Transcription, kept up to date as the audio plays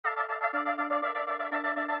In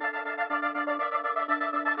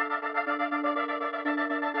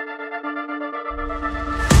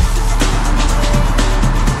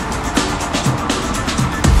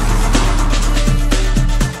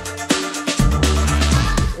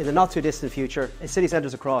the not too distant future, city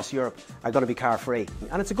centres across Europe are going to be car free.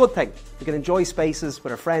 And it's a good thing. We can enjoy spaces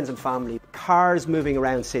with our friends and family. Cars moving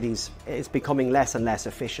around cities is becoming less and less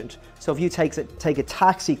efficient. So if you take a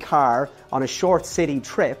taxi car on a short city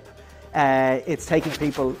trip, it's taking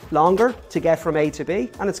people longer to get from A to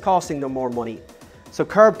B, and it's costing them more money. So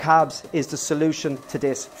Kerb cabs is the solution to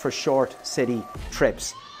this for short city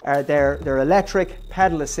trips. They're electric,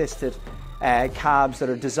 pedal assisted cabs that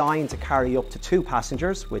are designed to carry up to 2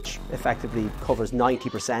 passengers, which effectively covers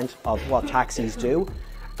 90% of what taxis do.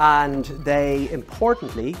 And they,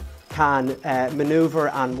 importantly, can manoeuvre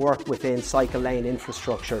and work within cycle lane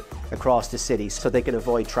infrastructure across the city so they can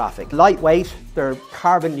avoid traffic. Lightweight, they're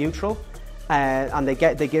carbon neutral, and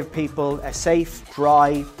they give people a safe,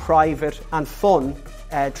 dry, private and fun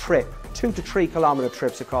trip, 2 to 3 kilometre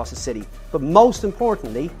trips across the city. But most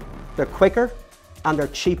importantly, they're quicker and they're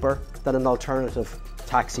cheaper than an alternative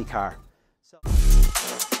taxi car.